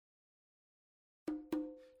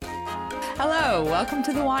Hello, welcome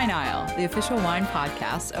to The Wine Aisle, the official wine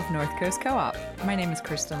podcast of North Coast Co-op. My name is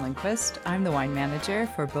Kirsten Lindquist. I'm the wine manager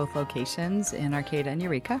for both locations in Arcata and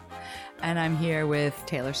Eureka. And I'm here with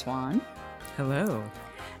Taylor Swan. Hello.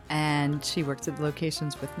 And she works at the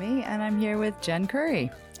locations with me. And I'm here with Jen Curry.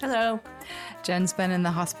 Hello. Jen's been in the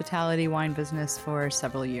hospitality wine business for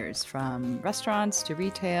several years, from restaurants to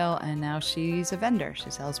retail, and now she's a vendor. She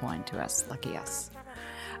sells wine to us. Lucky us.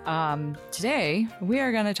 Today, we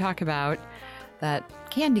are going to talk about that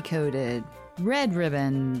candy-coated,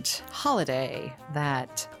 red-ribboned holiday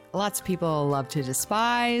that lots of people love to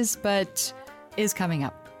despise, but is coming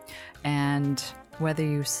up. And whether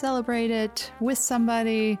you celebrate it with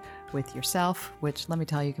somebody, with yourself, which let me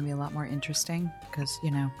tell you can be a lot more interesting because,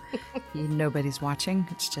 nobody's watching.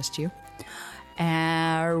 It's just you.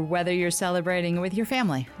 Or whether you're celebrating with your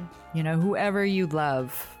family, whoever you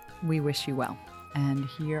love, we wish you well. And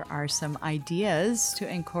here are some ideas to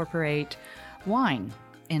incorporate wine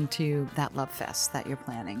into that love fest that you're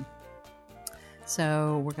planning.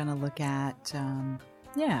 So we're going to look at,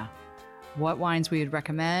 what wines we would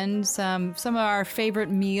recommend, some of our favorite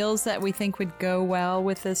meals that we think would go well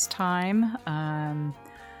with this time, and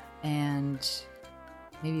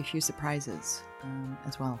maybe a few surprises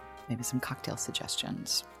as well, maybe some cocktail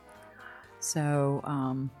suggestions. So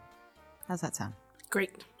how's that sound?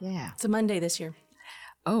 Great. Yeah. It's a Monday this year.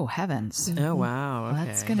 Oh, heavens. Oh, wow. Okay.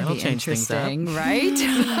 That's going to be interesting, right?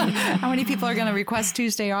 How many people are going to request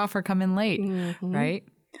Tuesday off or come in late, right?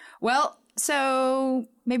 Well, so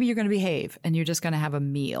maybe you're going to behave and you're just going to have a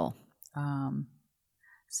meal. I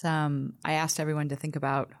asked everyone to think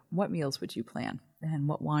about what meals would you plan and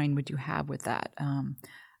what wine would you have with that. I'm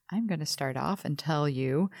going to start off and tell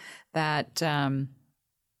you that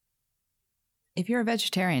if you're a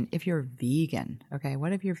vegetarian, if you're vegan, okay,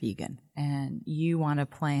 what if you're vegan and you want to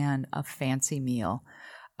plan a fancy meal?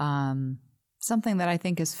 Something that I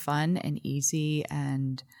think is fun and easy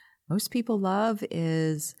and most people love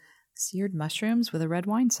is seared mushrooms with a red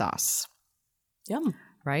wine sauce. Yum.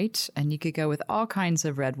 Right? And you could go with all kinds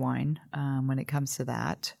of red wine when it comes to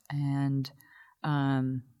that. And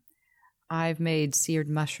I've made seared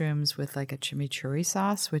mushrooms with like a chimichurri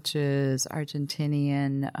sauce, which is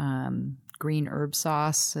Argentinian green herb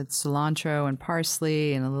sauce. It's cilantro and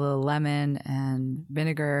parsley and a little lemon and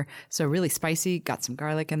vinegar. So really spicy, got some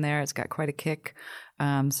garlic in there. It's got quite a kick.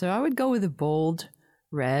 So I would go with a bold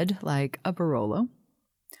red, like a Barolo.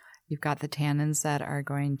 You've got the tannins that are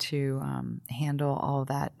going to handle all of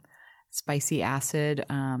that spicy acid,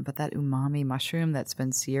 but that umami mushroom that's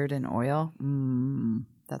been seared in oil,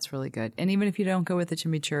 that's really good. And even if you don't go with the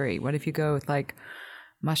chimichurri, what if you go with like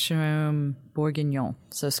mushroom bourguignon?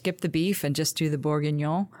 So skip the beef and just do the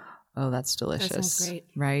bourguignon. Oh, that's delicious. That sounds great.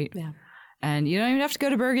 Right? Yeah. And you don't even have to go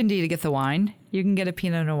to Burgundy to get the wine. You can get a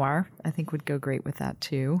Pinot Noir. I think would go great with that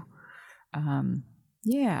too.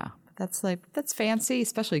 That's fancy.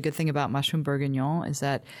 Especially a good thing about mushroom bourguignon is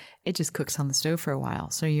that it just cooks on the stove for a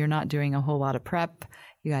while. So you're not doing a whole lot of prep.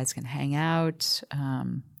 You guys can hang out,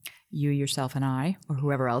 you, yourself, and I, or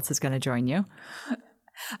whoever else is going to join you,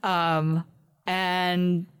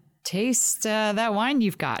 and taste that wine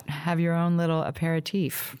you've got. Have your own little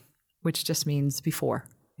aperitif, which just means before.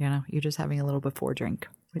 You're just having a little before drink.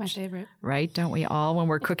 My favorite. Right? Don't we all, when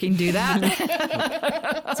we're cooking, do that?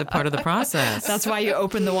 It's a part of the process. That's why you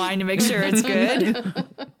open the wine to make sure it's good.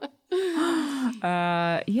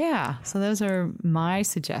 So those are my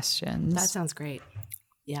suggestions. That sounds great.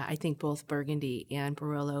 Yeah, I think both Burgundy and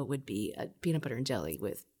Barolo would be a peanut butter and jelly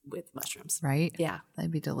with mushrooms. Right? Yeah.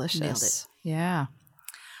 That'd be delicious. Nailed it. Yeah.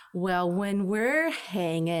 Well, when we're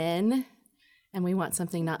hanging and we want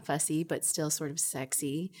something not fussy but still sort of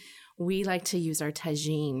sexy, we like to use our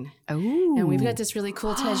tagine. Oh. And we've got this really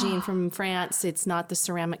cool tagine from France. It's not the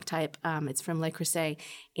ceramic type. It's from Le Creuset.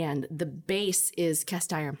 And the base is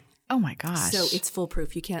cast iron. Oh, my gosh. So it's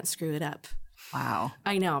foolproof. You can't screw it up. Wow.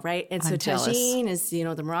 I know, right? And so tagine is,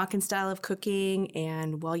 the Moroccan style of cooking.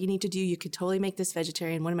 And all you need to do, you could totally make this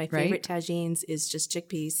vegetarian. One of my favorite tagines is just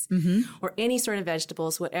chickpeas or any sort of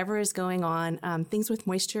vegetables, whatever is going on. Things with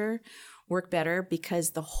moisture work better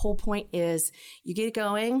because the whole point is you get it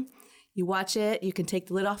going. You watch it, you can take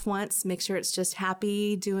the lid off once, make sure it's just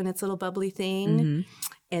happy doing its little bubbly thing.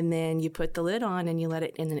 And then you put the lid on and you let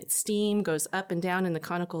it, and then its steam goes up and down in the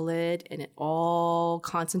conical lid and it all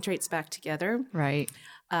concentrates back together. Right.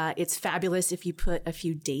 It's fabulous if you put a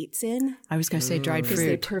few dates in. I was going to say dried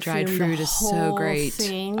fruit. Dried the fruit is so great.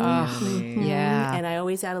 Thing. Yeah. And I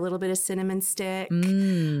always add a little bit of cinnamon stick,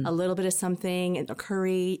 a little bit of something, and a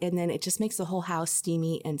curry, and then it just makes the whole house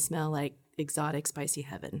steamy and smell like exotic spicy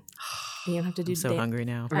heaven. You don't have to do. I'm so hungry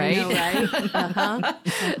now. Right? I know,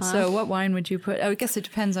 right? So what wine would you put? Oh, I guess it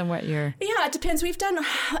depends on what you're... Yeah, it depends. We've done,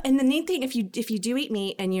 and the neat thing, if you do eat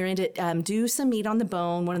meat and you're into do some meat on the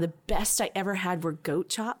bone. One of the best I ever had were goat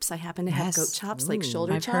chops. I happen to have goat chops, like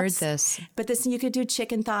shoulder chops. I've heard this. But this, you could do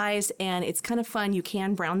chicken thighs, and it's kind of fun. You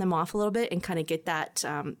can brown them off a little bit and kind of get that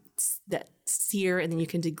that sear, and then you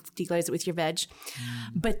can deglaze it with your veg.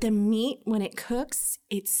 But the meat, when it cooks,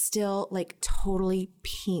 it's still like totally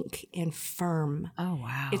pink and firm. Oh,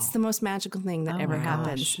 wow. It's the most magical thing that ever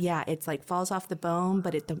happens. Yeah, it's like falls off the bone,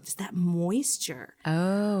 but it's that moisture.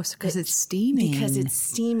 Oh, because it's steaming. Because it's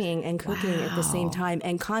steaming and cooking at the same time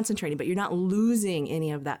and concentrating, but you're not losing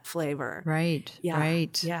any of that flavor. Right, Yeah.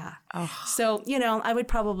 right. Yeah. Oh. So, I would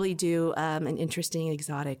probably do an interesting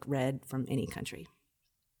exotic red from any country.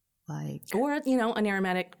 Like... Or, an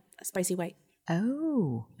aromatic spicy white.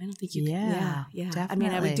 Oh. I don't think you can. Yeah, Yeah. I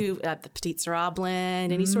mean, I would do the Petit Syrah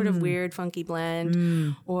blend, any sort of weird, funky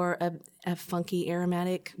blend, or a funky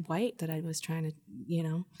aromatic white that I was trying to,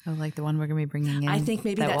 Oh, like the one we're going to be bringing in. I think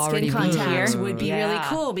maybe that skin contact would be really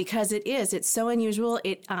cool because it's so unusual.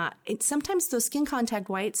 It sometimes those skin contact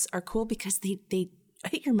whites are cool because they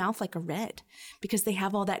hit your mouth like a red because they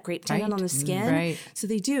have all that grape tannin on the skin. Right. So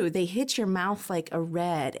they hit your mouth like a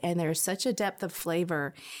red, and there's such a depth of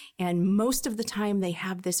flavor. And most of the time they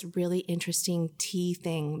have this really interesting tea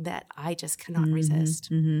thing that I just cannot resist.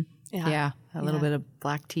 Mm-hmm. Yeah. A little bit of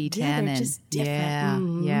black tea tannin. they're just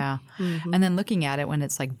different. Yeah. And then looking at it when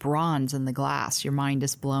it's like bronze in the glass, your mind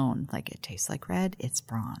is blown. Like it tastes like red, it's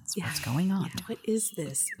bronze. What's going on? What is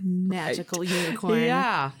this magical unicorn?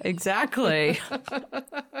 Yeah, exactly.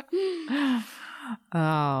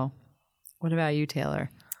 Oh, what about you, Taylor?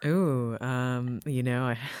 Ooh,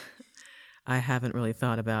 I haven't really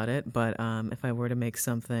thought about it, but if I were to make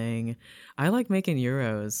something, I like making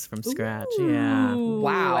gyros from scratch. Yeah.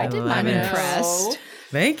 Wow, I'm impressed.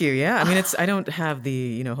 Thank you. Yeah. I mean, I don't have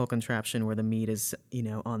the, whole contraption where the meat is,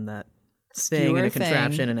 on that thing and a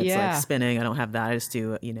contraption and it's like spinning. I don't have that. I just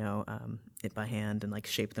do, it by hand and like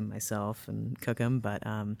shape them myself and cook them. But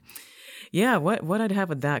what I'd have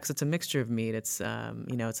with that, because it's a mixture of meat. It's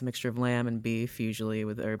it's a mixture of lamb and beef, usually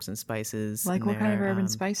with herbs and spices. Like what kind of herb and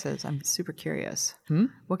spices? I'm super curious.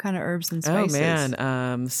 What kind of herbs and spices? Oh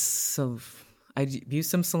man, so I use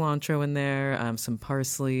some cilantro in there, some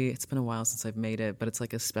parsley. It's been a while since I've made it, but it's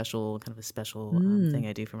like a special thing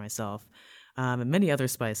I do for myself. And many other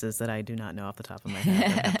spices that I do not know off the top of my head.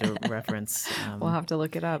 I have to reference. We'll have to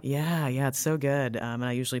look it up. Yeah, it's so good. And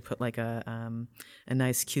I usually put like a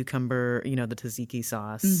nice cucumber, the tzatziki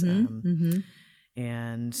sauce,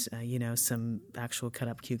 and some actual cut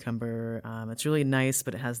up cucumber. It's really nice,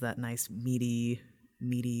 but it has that nice meaty,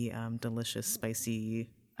 delicious, spicy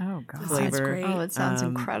flavor. Great. Oh, it sounds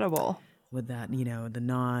incredible. With that, the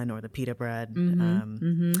naan or the pita bread.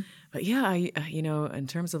 But yeah, I in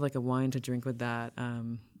terms of like a wine to drink with that,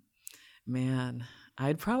 man,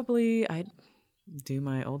 I'd do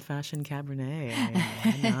my old fashioned Cabernet.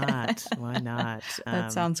 Why not?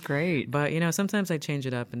 That sounds great. But sometimes I change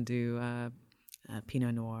it up and do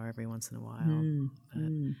Pinot Noir every once in a while.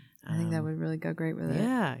 I think that would really go great with it.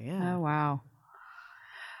 Yeah. Oh, wow.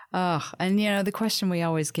 Oh, and the question we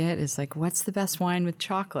always get is like, what's the best wine with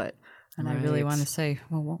chocolate? And I really want to say,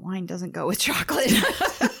 well, what wine doesn't go with chocolate?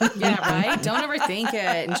 Yeah, right? Don't overthink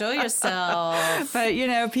it. Enjoy yourself. But,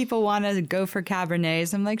 people want to go for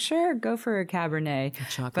Cabernets. I'm like, sure, go for a Cabernet. A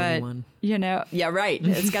chocolatey one. Yeah, right.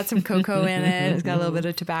 It's got some cocoa in it. It's got a little bit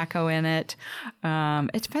of tobacco in it.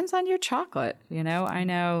 It depends on your chocolate. I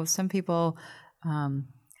know some people...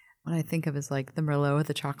 what I think of is like the Merlot of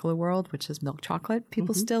the chocolate world, which is milk chocolate.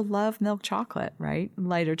 People still love milk chocolate, right?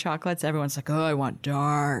 Lighter chocolates. Everyone's like, oh, I want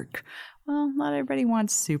dark. Well, not everybody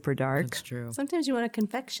wants super dark. That's true. Sometimes you want a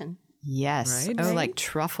confection. Yes. Right? Oh, like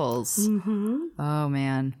truffles. Oh,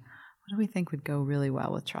 man. What do we think would go really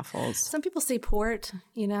well with truffles? Some people say port,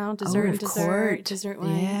 dessert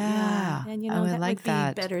wine. Yeah. And, I would that like would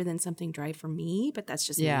that. be better than something dry for me, but that's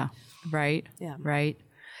just me. Right. Yeah. Right.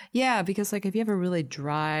 Yeah, because like if you have a really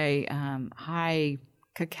dry, high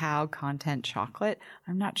cacao content chocolate,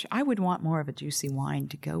 I'm not sure. I would want more of a juicy wine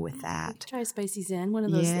to go with that. Try a spicy Zen, one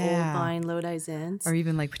of those old vine Lodi Zens. Or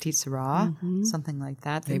even like Petit Syrah, something like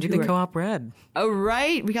that. Maybe the Co-op Red. Oh,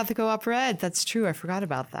 right. We got the Co-op Red. That's true. I forgot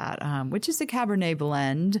about that, which is a Cabernet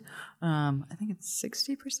blend. I think it's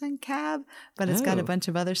 60% Cab, but it's got a bunch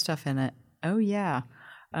of other stuff in it. Oh, yeah.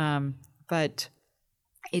 But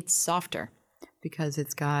it's softer, because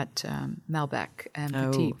it's got Malbec and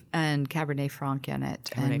Petit and Cabernet Franc in it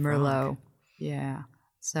and Merlot. Yeah.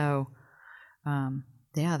 So,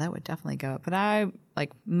 Yeah, that would definitely go. But I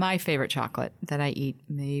like my favorite chocolate that I eat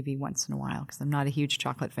maybe once in a while because I'm not a huge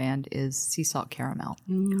chocolate fan is sea salt caramel.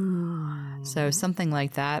 So something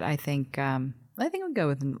like that, I think we'd go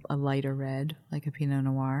with a lighter red, like a Pinot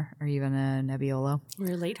Noir or even a Nebbiolo. Or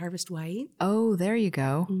a late harvest white. Oh, there you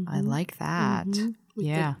go. I like that.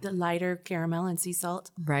 With the lighter caramel and sea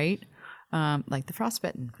salt. Right. Like the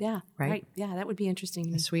frostbitten. Yeah. Right. Yeah, that would be interesting to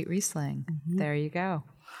me. The sweet Riesling. There you go.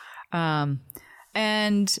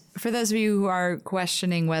 And for those of you who are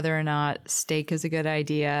questioning whether or not steak is a good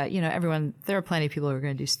idea, there are plenty of people who are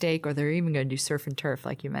going to do steak or they're even going to do surf and turf,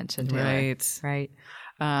 like you mentioned. Right.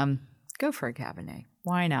 Go for a Cabernet.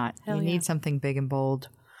 Why not? You need something big and bold,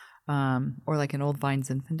 or like an Old Vine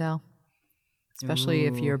Zinfandel, especially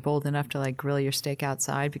if you're bold enough to like grill your steak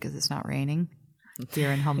outside because it's not raining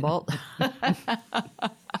here in Humboldt.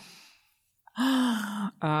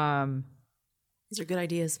 These are good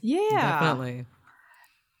ideas. Yeah. Definitely.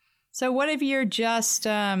 So what if you're just,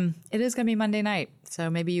 it is going to be Monday night, so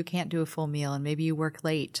maybe you can't do a full meal and maybe you work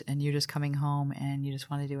late and you're just coming home and you just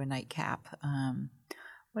want to do a nightcap.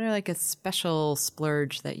 What are like a special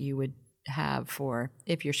splurge that you would have for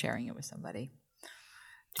if you're sharing it with somebody?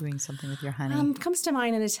 Doing something with your honey. Comes to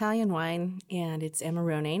mind an Italian wine, and it's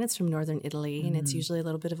Amarone, and it's from northern Italy, and it's usually a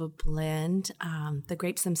little bit of a blend. The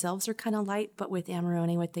grapes themselves are kind of light, but with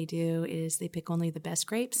Amarone, what they do is they pick only the best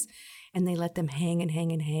grapes, and they let them hang and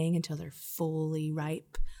hang and hang until they're fully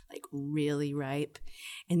ripe, like really ripe.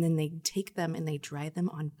 And then they take them and they dry them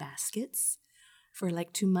on baskets for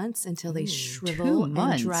like 2 months until they shrivel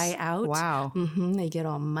and dry out. Wow. They get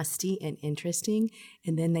all musty and interesting,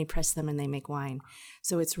 and then they press them and they make wine.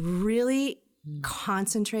 So it's really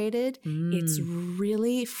concentrated. It's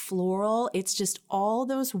really floral. It's just all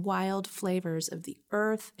those wild flavors of the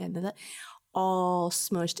earth and all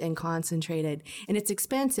smushed and concentrated. And it's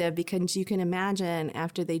expensive because you can imagine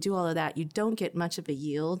after they do all of that, you don't get much of a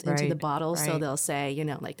yield into the bottle. So they'll say,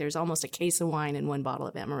 like there's almost a case of wine in one bottle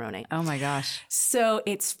of Amarone. Oh my gosh. So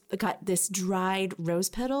it's got this dried rose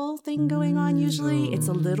petal thing going on usually. It's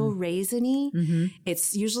a little raisiny.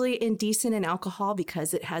 It's usually indecent in alcohol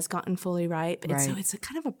because it has gotten fully ripe. And so it's a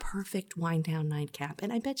kind of a perfect wind down nightcap.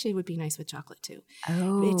 And I bet you it would be nice with chocolate too.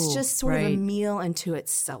 Oh, it's just sort of a meal unto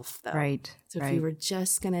itself though. Right. So if you were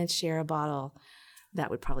just going to share a bottle, that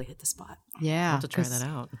would probably hit the spot. Yeah. I'll have to try that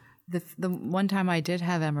out. The one time I did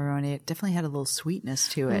have Amarone, it definitely had a little sweetness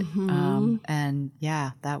to it. And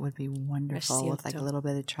yeah, that would be wonderful with like a little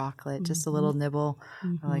bit of chocolate, just a little nibble,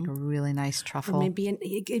 or like a really nice truffle. Or maybe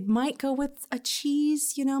it might go with a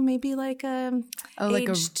cheese, maybe like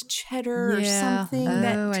aged cheddar or something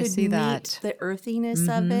meet the earthiness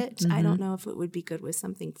of it. I don't know if it would be good with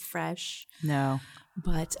something fresh. No.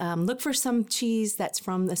 But look for some cheese that's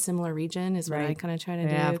from the similar region is what I kind of try to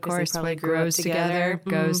do. Yeah, of course. What grows together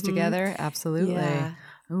goes together. Absolutely. Yeah.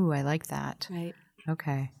 Ooh, I like that. Right.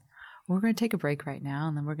 Okay. We're going to take a break right now,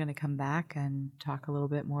 and then we're going to come back and talk a little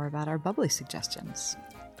bit more about our bubbly suggestions.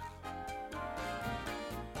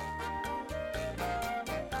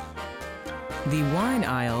 The Wine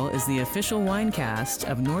Aisle is the official winecast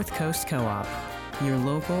of North Coast Co-op, your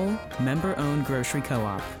local, member-owned grocery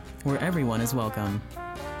co-op, where everyone is welcome.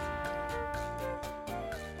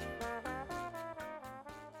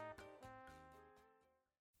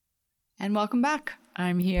 And welcome back.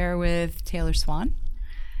 I'm here with Taylor Swan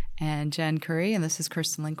and Jen Curry, and this is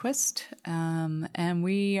Kirsten Lindquist. And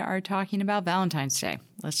we are talking about Valentine's Day.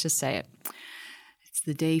 Let's just say it. It's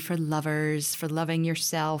the day for lovers, for loving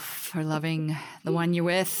yourself, for loving the one you're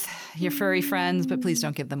with, your furry friends, but please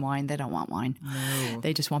don't give them wine. They don't want wine. No.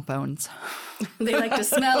 They just want bones. They like to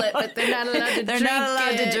smell it, but they're not allowed to drink it. They're not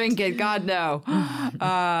allowed to drink it. God, no.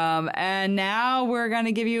 And now we're going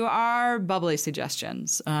to give you our bubbly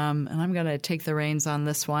suggestions. And I'm going to take the reins on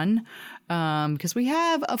this one because we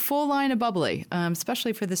have a full line of bubbly,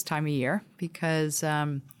 especially for this time of year because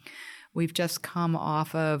we've just come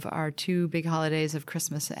off of our two big holidays of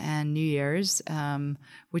Christmas and New Year's,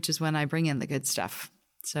 which is when I bring in the good stuff.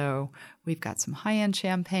 So we've got some high-end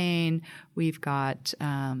champagne. We've got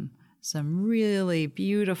some really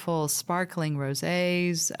beautiful sparkling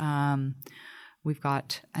rosés. We've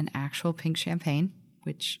got an actual pink champagne,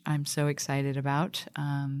 which I'm so excited about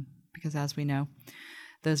because as we know,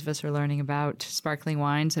 those of us are learning about sparkling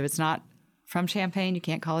wines. If it's not from champagne, you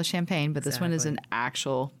can't call it champagne, but this one is an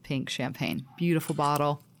actual pink champagne. Beautiful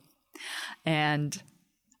bottle. And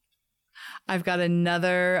I've got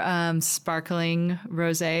another sparkling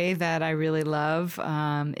rosé that I really love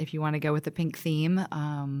if you want to go with the pink theme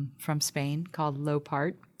from Spain called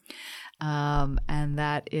Llopart. And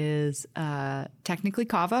that is technically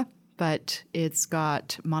Cava, but it's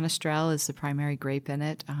got Monastrell as the primary grape in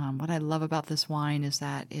it. What I love about this wine is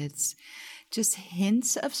that it's just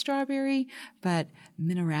hints of strawberry, but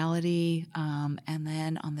minerality, and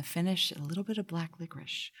then on the finish, a little bit of black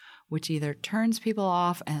licorice, which either turns people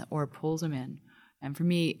off or pulls them in. And for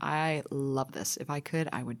me, I love this. If I could,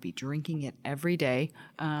 I would be drinking it every day.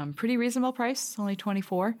 Pretty reasonable price, only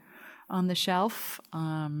 $24 on the shelf.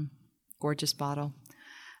 Gorgeous bottle.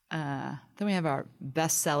 Then we have our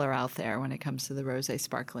bestseller out there when it comes to the rosé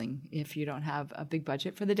sparkling. If you don't have a big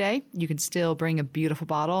budget for the day, you can still bring a beautiful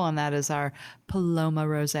bottle, and that is our Paloma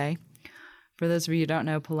Rosé. For those of you who don't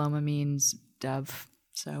know, Paloma means dove.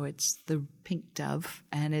 So it's the pink dove,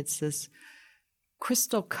 and it's this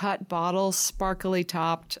crystal cut bottle, sparkly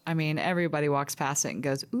topped. I mean, everybody walks past it and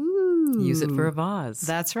goes, ooh. Use it for a vase.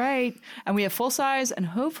 That's right. And we have full size, and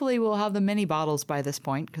hopefully we'll have the mini bottles by this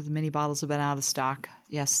point because the mini bottles have been out of stock.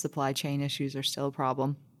 Yes, supply chain issues are still a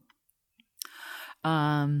problem.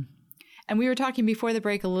 And we were talking before the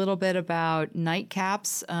break a little bit about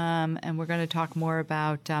nightcaps, and we're going to talk more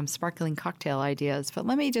about sparkling cocktail ideas. But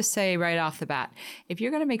let me just say right off the bat, if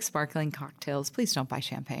you're going to make sparkling cocktails, please don't buy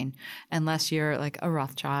champagne unless you're like a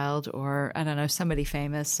Rothschild or, I don't know, somebody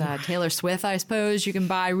famous. Taylor Swift, I suppose. You can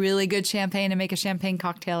buy really good champagne and make a champagne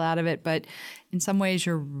cocktail out of it. But in some ways,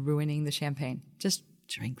 you're ruining the champagne. Just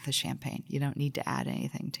drink the champagne. You don't need to add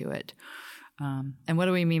anything to it. And what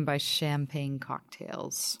do we mean by champagne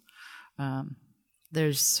cocktails?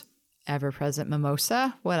 There's ever-present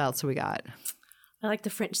mimosa. What else we got? I like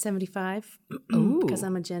the French 75 because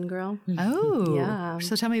I'm a gin girl. Oh, yeah.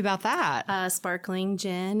 So tell me about that. Sparkling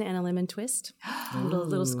gin and a lemon twist. A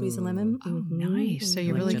little squeeze of lemon. Oh, nice. So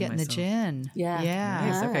you're really getting the gin. Yeah.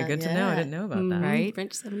 Yeah. Nice. Okay, good to know. I didn't know about that. Right?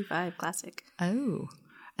 French 75, classic. Oh.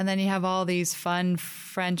 And then you have all these fun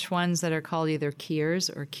French ones that are called either Kiers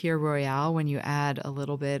or Kier Royale when you add a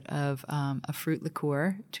little bit of a fruit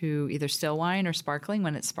liqueur to either still wine or sparkling.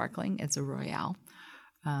 When it's sparkling, it's a Royale.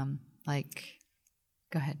 Go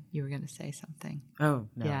ahead. You were going to say something. Oh,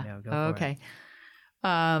 no, go for okay.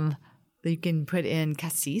 You can put in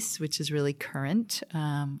Cassis, which is really currant,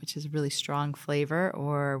 which is a really strong flavor,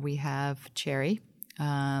 or we have cherry.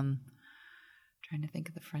 Trying to think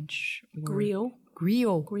of the French word.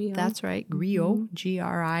 Griote. That's right. Griote.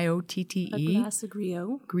 Griotte. A glass of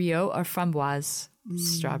Griote. Griote or Framboise.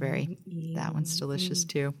 Strawberry. That one's delicious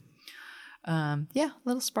too. A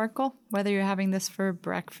little sparkle, whether you're having this for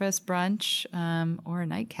breakfast, brunch, or a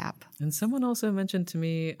nightcap. And someone also mentioned to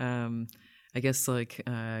me, I guess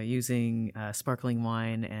using sparkling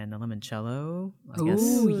wine and a limoncello.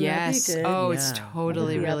 Oh, yes. Oh, it's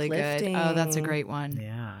totally really good. Oh, that's a great one.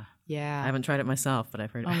 Yeah. Yeah. I haven't tried it myself, but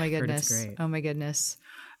I've heard, heard it's great. Oh, my goodness.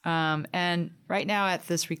 And right now at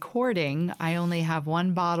this recording, I only have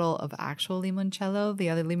one bottle of actual limoncello. The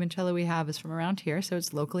other limoncello we have is from around here, so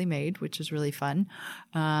it's locally made, which is really fun.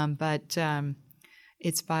 But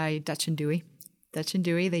it's by Dutch and Dewey. Dutch and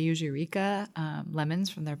Dewey, they use Eureka lemons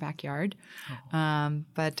from their backyard.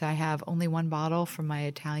 But I have only one bottle from my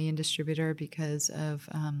Italian distributor because of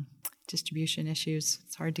distribution issues.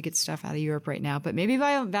 It's hard to get stuff out of Europe right now, but maybe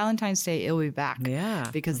by Valentine's Day it'll be back. Yeah,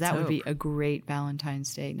 because that would be a great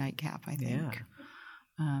Valentine's Day nightcap, I think.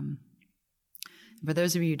 Yeah. For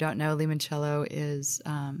those of you who don't know, limoncello is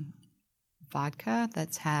vodka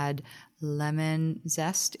that's had lemon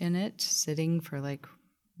zest in it, sitting for like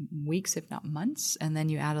weeks, if not months, and then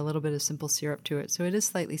you add a little bit of simple syrup to it. So it is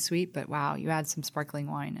slightly sweet, but wow, you add some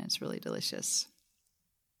sparkling wine and it's really delicious.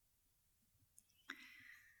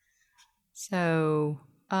 So,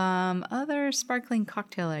 other sparkling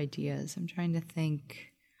cocktail ideas. I'm trying to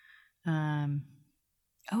think.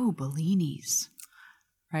 Bellinis,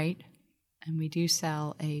 right? And we do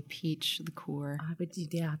sell a peach liqueur.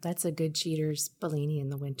 That's a good cheater's Bellini in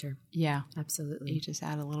the winter. Yeah. Absolutely. You just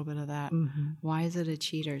add a little bit of that. Mm-hmm. Why is it a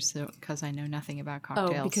cheater's? So, because I know nothing about cocktails.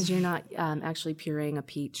 Oh, because you're not actually pureeing a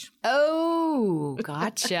peach. Oh,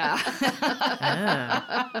 gotcha.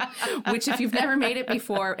 Which, if you've never made it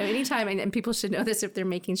before, anytime, and people should know this if they're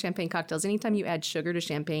making champagne cocktails, anytime you add sugar to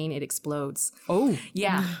champagne, it explodes. Oh.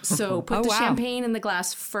 Yeah. So put the champagne in the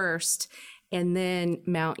glass first, and then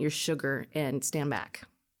mount your sugar and stand back.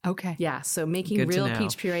 Okay. Yeah. So making real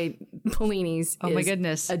peach puree Bellinis oh my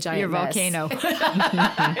goodness, a giant your mess. volcano.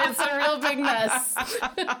 It's a real big mess.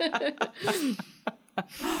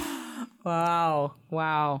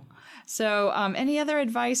 Wow. So any other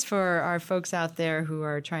advice for our folks out there who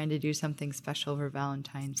are trying to do something special for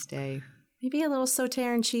Valentine's Day? Maybe a little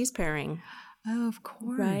sauté and cheese pairing. Oh, of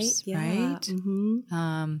course. Right? Yeah. Right?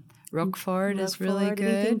 Mm-hmm. Roquefort is really good.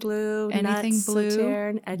 Anything blue. Anything nuts, blue.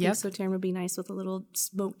 Sauterne. I think Sauterne would be nice with a little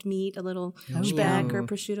smoked meat, a little speck or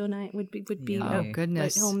prosciutto night would be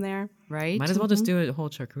goodness. right home there. Right? Might as well just do a whole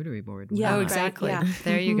charcuterie board. Yeah, exactly. Right, yeah.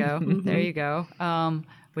 There you go. There you go.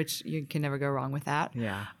 Which you can never go wrong with that.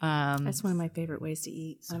 Yeah. That's one of my favorite ways to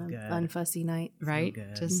eat on an unfussy night. Right?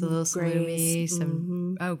 So just a little salumi,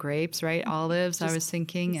 some grapes, right? Olives, I was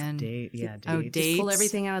thinking. And dates. dates. Just pull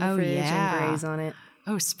everything out of the fridge and graze on it.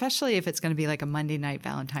 Oh, especially if it's going to be like a Monday night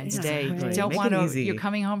Valentine's Day. Right. You don't want to, you're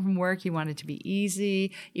coming home from work, you want it to be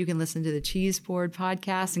easy. You can listen to the Cheese Board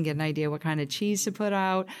podcast and get an idea what kind of cheese to put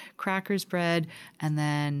out, crackers, bread, and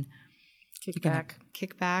then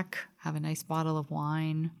kick back, have a nice bottle of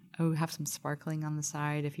wine. Oh, have some sparkling on the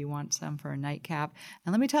side if you want some for a nightcap.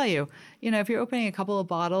 And let me tell you, if you're opening a couple of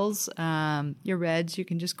bottles, your reds, you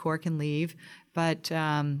can just cork and leave. But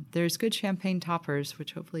there's good champagne toppers,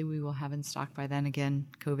 which hopefully we will have in stock by then. Again,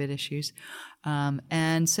 COVID issues.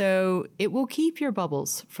 And so it will keep your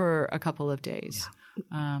bubbles for a couple of days.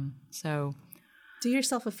 Yeah. So do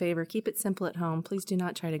yourself a favor. Keep it simple at home. Please do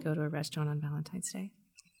not try to go to a restaurant on Valentine's Day.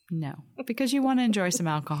 No, because you want to enjoy some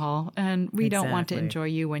alcohol, and we don't want to enjoy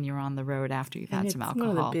you when you're on the road after you've had some alcohol.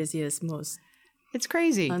 It's one of the busiest, most it's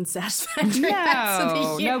crazy, unsatisfactory nights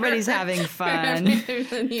of the year. Nobody's having fun.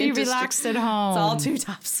 Be relaxed at home. It's all two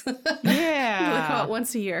tops. Yeah, we come out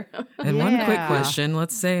once a year. And one quick question: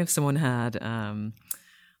 let's say if someone had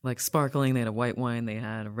like sparkling, they had a white wine, they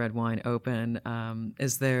had a red wine open.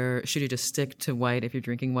 Should you just stick to white if you're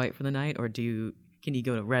drinking white for the night, or can you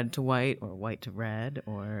go to red to white or white to red,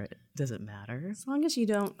 or does it matter? As long as you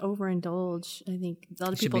don't overindulge. I think a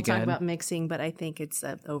lot of people talk about mixing, but I think it's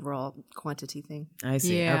an overall quantity thing. I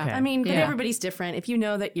see. Yeah. Okay. I mean, but everybody's different. If you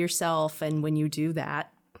know that yourself, and when you do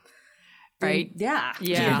that, right? Yeah.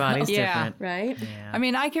 Your body's different. Right? Yeah. I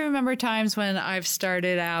mean, I can remember times when I've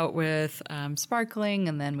started out with sparkling,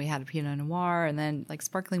 and then we had a Pinot Noir, and then like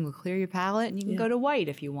sparkling will clear your palate, and you can go to white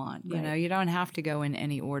if you want. Right. You don't have to go in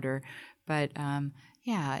any order. But and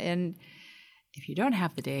if you do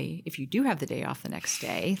have the day off the next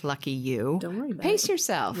day, lucky you. Don't worry about pace it.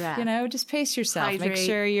 yourself. Yeah. Just pace yourself. Hydrate. Make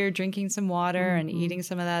sure you're drinking some water and eating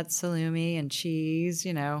some of that salumi and cheese.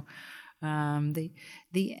 The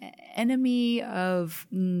enemy of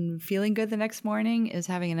feeling good the next morning is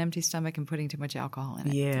having an empty stomach and putting too much alcohol in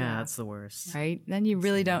it. Yeah, that's the worst. Right? Then you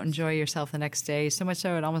really don't enjoy yourself the next day. So much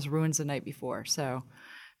so it almost ruins the night before. So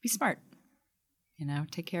be smart.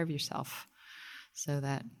 Take care of yourself so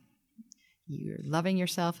that you're loving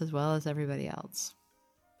yourself as well as everybody else.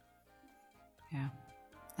 Yeah.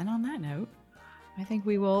 And on that note, I think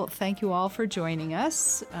we will thank you all for joining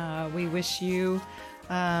us. We wish you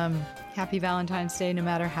happy Valentine's Day no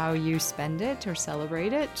matter how you spend it or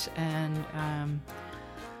celebrate it. And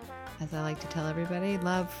as I like to tell everybody,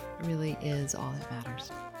 love really is all that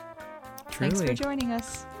matters. Truly. Thanks for joining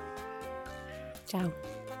us. Ciao.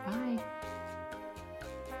 Bye.